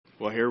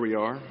Well, here we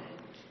are,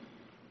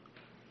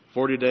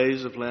 40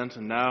 days of Lent,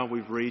 and now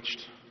we've reached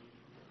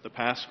the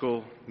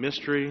Paschal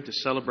mystery to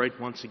celebrate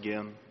once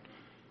again,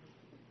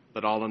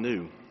 but all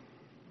anew.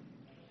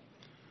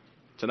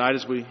 Tonight,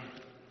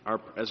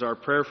 as our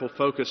prayerful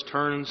focus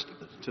turns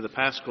to the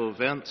Paschal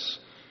events,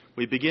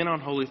 we begin on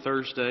Holy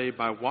Thursday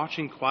by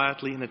watching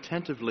quietly and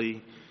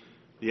attentively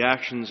the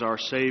actions of our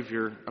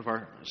Savior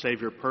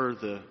per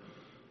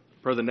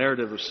the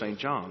narrative of St.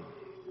 John.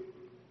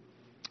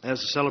 As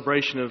the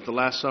celebration of the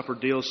Last Supper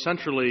deals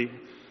centrally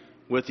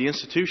with the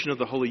institution of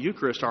the Holy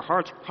Eucharist, our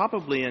hearts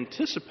probably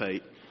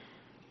anticipate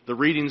the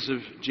readings of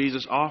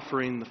Jesus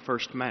offering the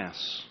first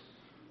Mass,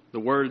 the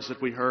words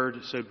that we heard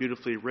so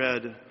beautifully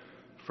read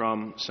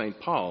from St.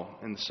 Paul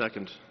in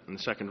the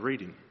second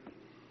reading.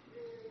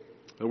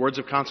 The words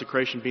of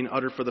consecration being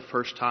uttered for the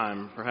first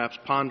time, perhaps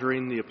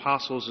pondering the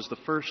apostles as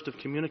the first of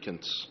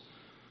communicants,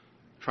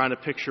 trying to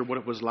picture what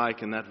it was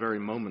like in that very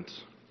moment.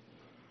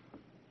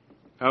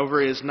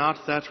 However, it is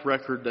not that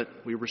record that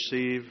we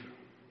receive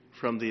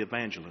from the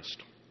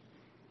evangelist.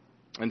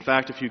 In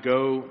fact, if you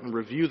go and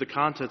review the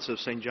contents of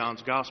St.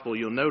 John's Gospel,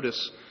 you'll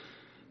notice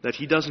that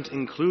he doesn't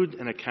include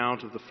an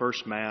account of the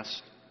first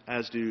Mass,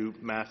 as do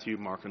Matthew,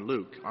 Mark, and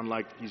Luke.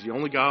 Unlike, he's the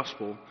only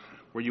Gospel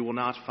where you will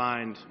not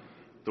find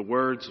the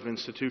words of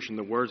institution,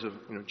 the words of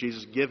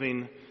Jesus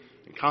giving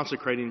and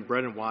consecrating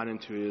bread and wine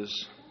into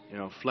his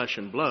flesh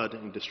and blood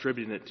and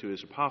distributing it to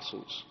his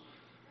apostles.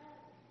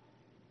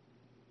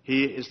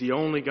 He is the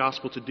only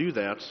gospel to do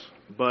that,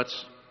 but,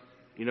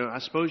 I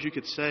suppose you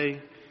could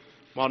say,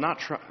 while not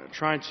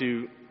trying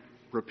to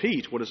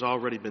repeat what has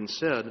already been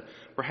said,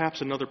 perhaps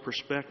another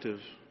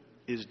perspective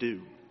is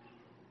due.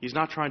 He's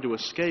not trying to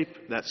escape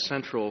that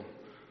central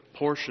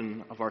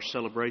portion of our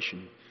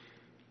celebration,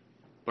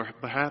 but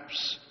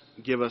perhaps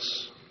give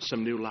us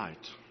some new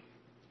light.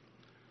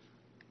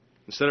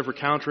 Instead of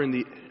recounting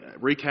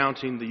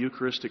the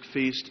Eucharistic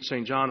feast,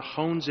 St. John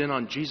hones in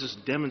on Jesus'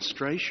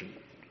 demonstration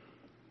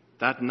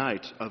that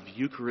night of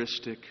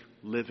Eucharistic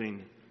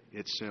living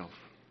itself.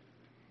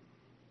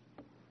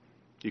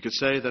 You could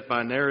say that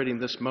by narrating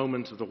this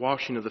moment of the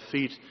washing of the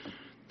feet,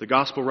 the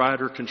Gospel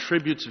writer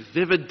contributes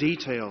vivid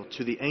detail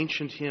to the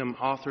ancient hymn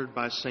authored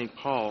by St.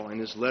 Paul in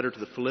his letter to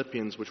the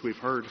Philippians, which we've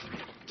heard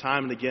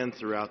time and again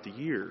throughout the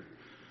year.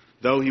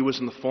 Though he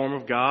was in the form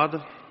of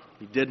God,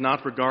 he did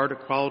not regard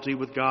equality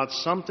with God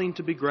something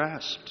to be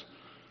grasped.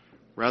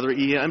 Rather,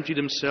 he emptied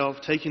himself,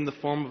 taking the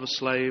form of a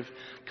slave,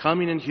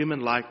 coming in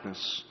human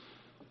likeness,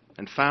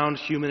 and found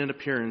human in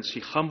appearance, he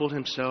humbled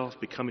himself,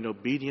 becoming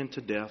obedient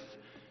to death,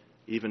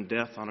 even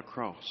death on a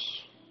cross.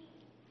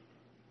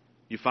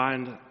 You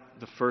find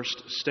the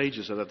first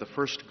stages of that, the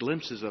first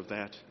glimpses of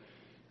that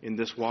in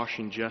this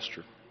washing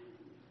gesture.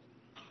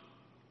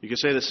 You could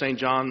say that St.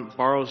 John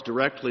borrows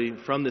directly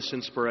from this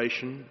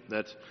inspiration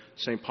that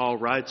St. Paul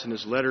writes in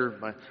his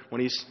letter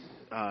when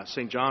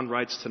St. John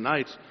writes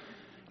tonight,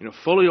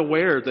 fully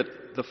aware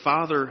that the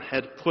Father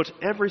had put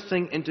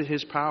everything into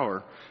his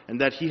power and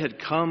that he had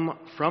come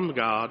from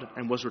God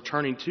and was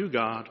returning to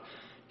God,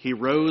 he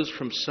rose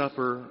from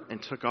supper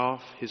and took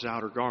off his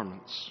outer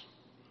garments.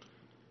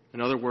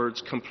 In other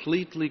words,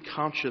 completely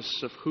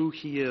conscious of who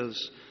he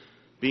is,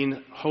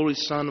 being Holy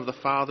Son of the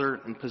Father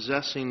and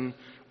possessing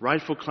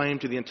rightful claim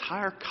to the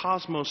entire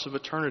cosmos of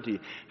eternity,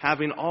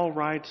 having all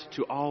right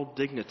to all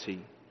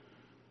dignity,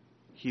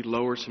 he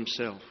lowers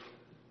himself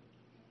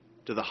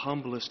to the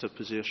humblest of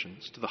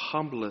positions, to the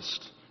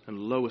humblest and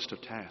lowest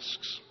of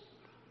tasks.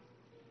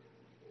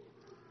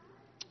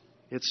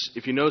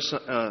 If you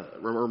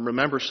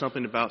remember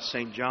something about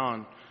St.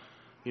 John,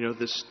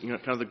 this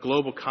kind of the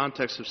global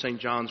context of St.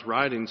 John's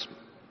writings,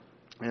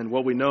 and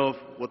what we know of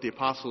what the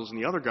apostles and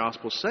the other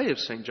gospels say of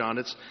St. John,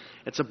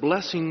 it's a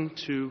blessing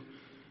to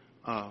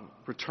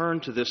return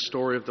to this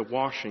story of the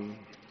washing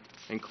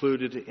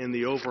included in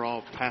the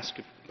overall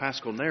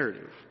Paschal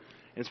narrative.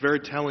 And it's very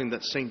telling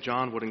that St.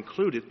 John would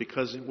include it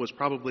because it was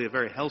probably a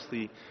very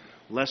healthy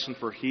lesson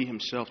for he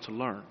himself to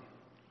learn.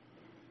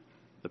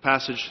 The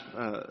passage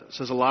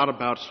says a lot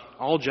about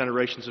all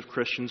generations of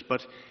Christians,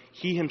 but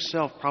he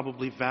himself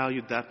probably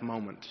valued that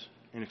moment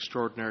in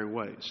extraordinary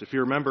ways. If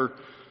you remember,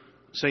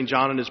 St.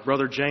 John and his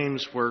brother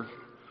James were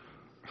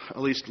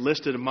at least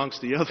listed amongst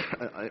the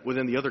other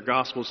within the other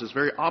Gospels as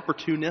very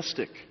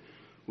opportunistic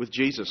with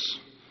Jesus.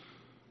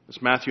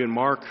 As Matthew and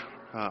Mark,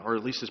 or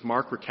at least as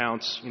Mark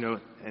recounts,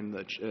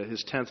 in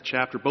his 10th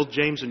chapter, both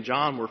James and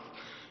John were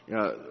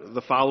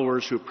the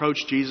followers who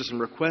approached Jesus and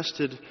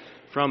requested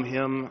from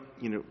him,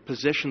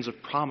 positions of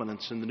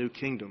prominence in the new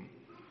kingdom.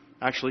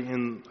 Actually,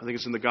 I think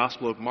it's in the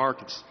Gospel of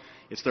Mark,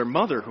 it's their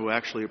mother who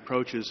actually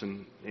approaches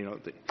and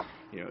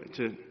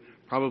to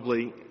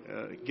probably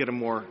get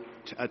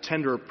a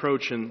tender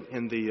approach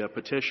in the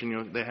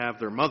petition. They have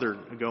their mother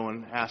go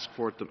and ask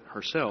for it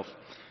herself.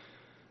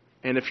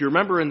 And if you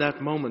remember in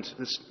that moment,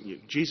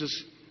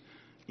 Jesus,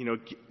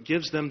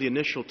 gives them the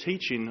initial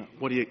teaching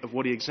of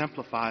what he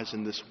exemplifies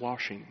in this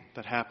washing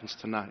that happens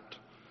tonight.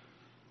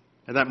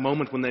 At that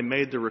moment when they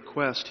made the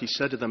request, he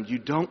said to them, "You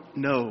don't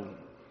know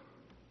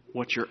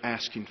what you're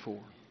asking for.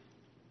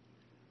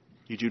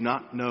 You do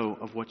not know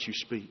of what you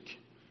speak.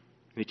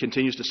 And he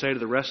continues to say to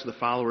the rest of the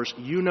followers,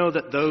 you know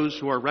that those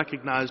who are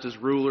recognized as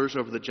rulers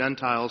over the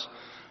Gentiles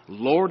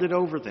lord it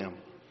over them,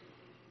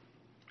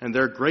 and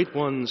their great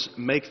ones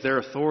make their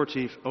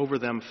authority over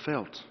them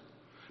felt.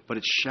 But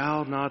it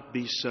shall not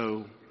be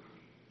so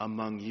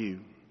among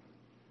you.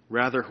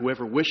 Rather,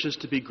 whoever wishes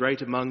to be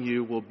great among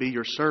you will be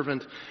your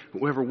servant.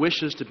 Whoever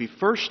wishes to be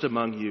first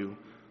among you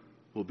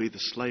will be the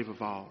slave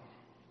of all.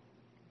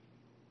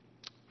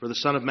 For the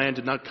Son of Man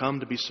did not come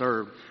to be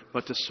served,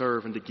 but to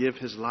serve and to give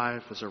his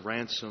life as a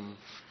ransom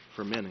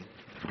for many.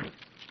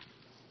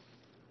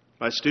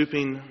 By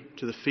stooping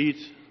to the feet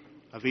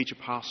of each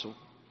apostle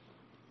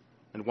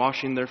and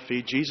washing their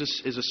feet,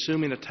 Jesus is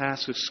assuming a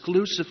task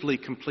exclusively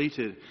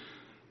completed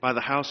by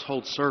the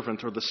household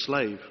servant or the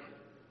slave,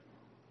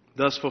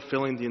 thus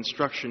fulfilling the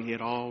instruction he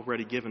had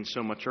already given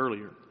so much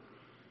earlier.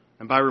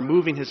 And by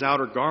removing his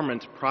outer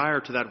garment prior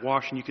to that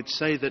washing, you could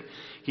say that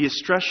he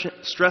is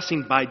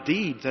stressing by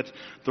deed that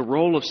the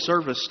role of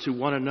service to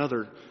one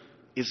another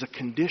is a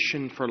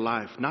condition for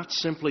life, not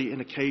simply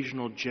an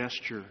occasional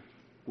gesture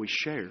we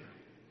share.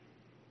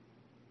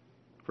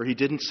 For he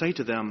didn't say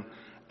to them,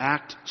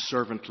 act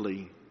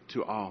servantly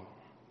to all,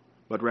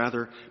 but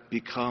rather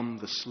become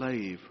the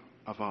slave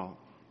of all.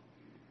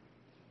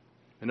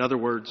 In other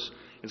words,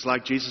 it's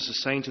like Jesus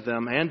is saying to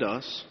them and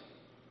us,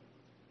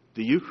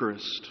 the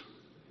Eucharist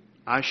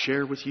I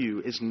share with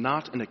you is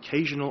not an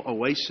occasional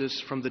oasis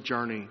from the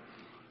journey,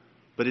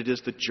 but it is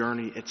the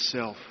journey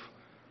itself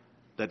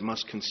that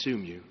must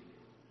consume you.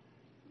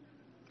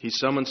 He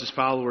summons his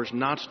followers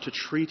not to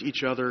treat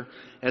each other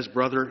as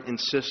brother and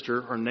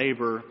sister or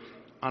neighbor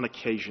on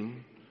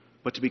occasion,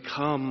 but to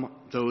become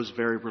those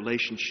very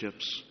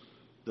relationships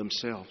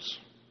themselves.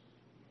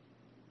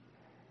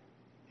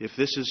 If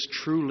this is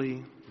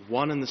truly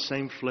one and the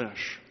same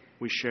flesh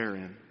we share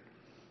in,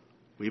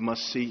 we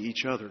must see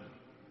each other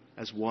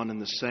as one and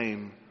the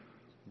same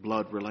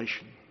blood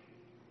relation.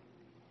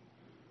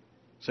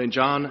 St.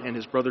 John and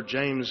his brother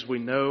James we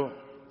know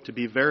to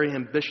be very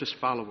ambitious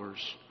followers.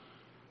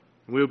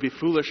 We would be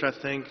foolish, I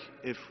think,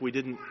 if we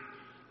didn't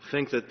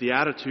think that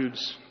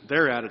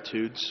their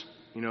attitudes,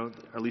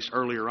 at least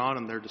earlier on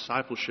in their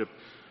discipleship,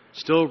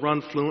 still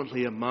run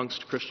fluently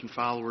amongst Christian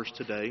followers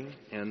today.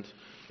 And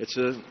it's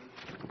a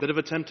bit of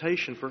a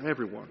temptation for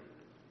everyone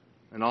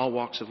in all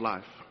walks of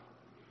life.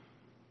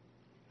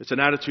 It's an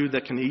attitude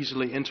that can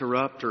easily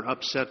interrupt or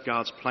upset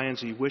God's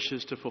plans He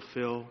wishes to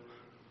fulfill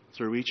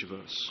through each of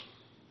us.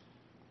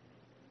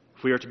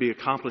 If we are to be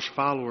accomplished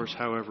followers,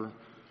 however,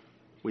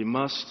 we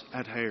must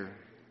adhere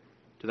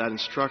to that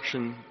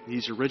instruction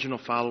these original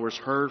followers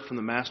heard from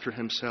the Master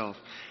Himself.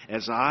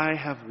 As I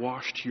have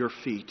washed your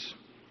feet,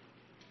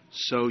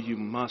 so you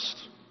must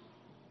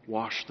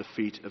wash the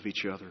feet of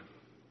each other.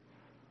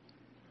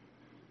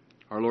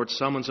 Our Lord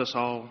summons us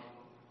all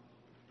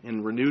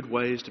in renewed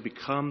ways to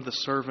become the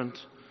servant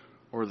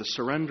or the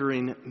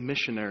surrendering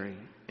missionary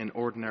in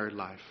ordinary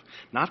life,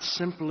 not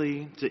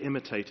simply to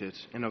imitate it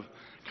in a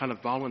kind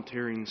of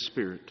volunteering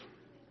spirit.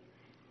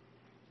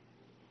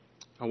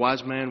 A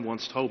wise man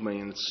once told me,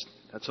 and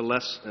that's a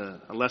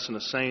lesson,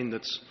 a saying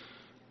that's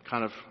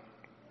kind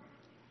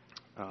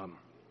of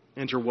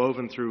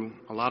interwoven through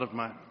a lot of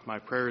my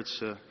prayer.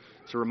 It's a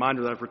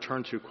reminder that I've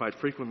returned to quite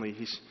frequently.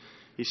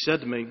 He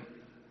said to me,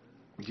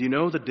 do you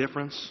know the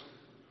difference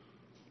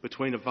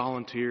between a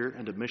volunteer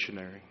and a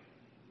missionary?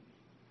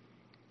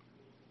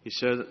 He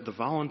said, the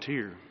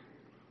volunteer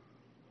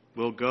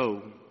will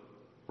go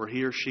where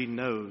he or she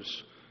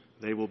knows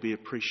they will be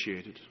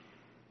appreciated.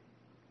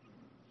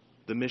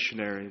 The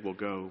missionary will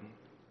go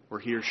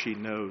where he or she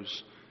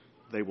knows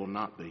they will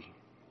not be.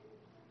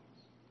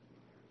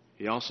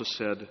 He also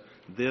said,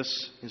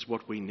 this is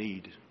what we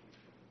need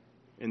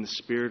in the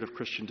spirit of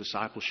Christian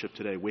discipleship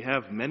today. We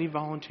have many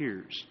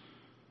volunteers,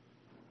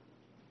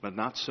 but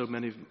not so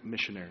many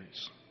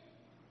missionaries.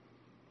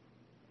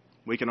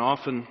 We can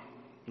often,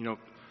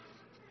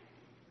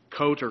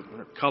 coat or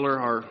color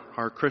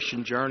our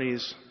Christian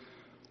journeys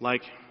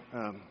like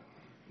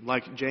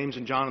James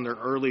and John in their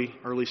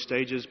early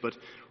stages, but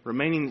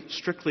remaining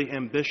strictly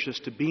ambitious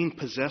to being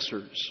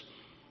possessors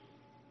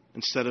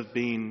instead of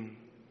being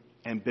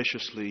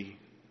ambitiously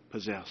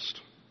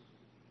possessed.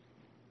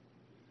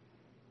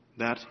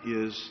 That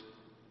is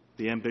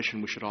the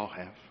ambition we should all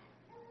have.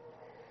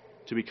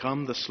 To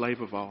become the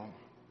slave of all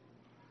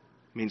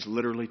means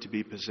literally to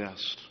be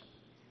possessed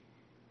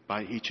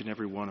by each and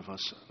every one of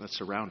us that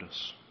surround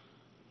us.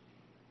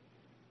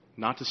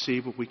 Not to see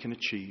what we can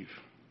achieve,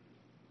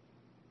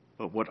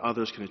 but what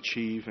others can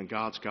achieve in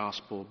God's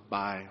gospel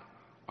by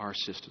our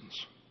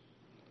assistance,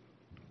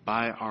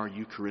 by our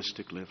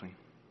Eucharistic living.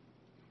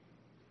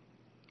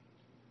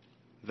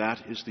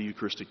 That is the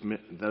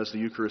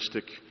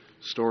Eucharistic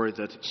story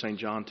that St.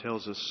 John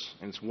tells us,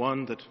 and it's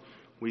one that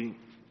we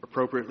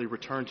appropriately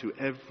return to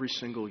every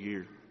single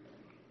year.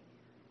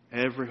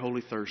 Every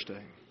Holy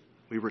Thursday,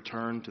 we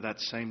return to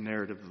that same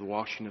narrative of the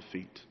washing of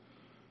feet.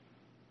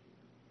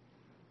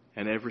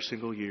 And every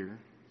single year,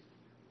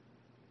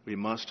 we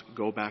must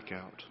go back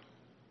out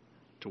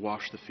to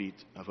wash the feet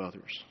of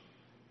others.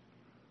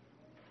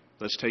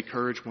 Let's take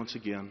courage once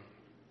again.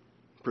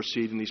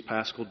 Proceed in these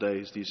Paschal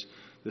days,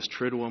 this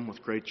Triduum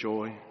with great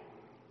joy,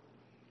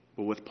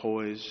 but with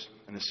poise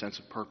and a sense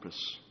of purpose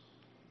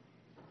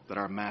that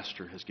our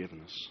Master has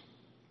given us.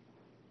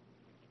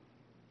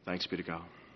 Thanks be to God.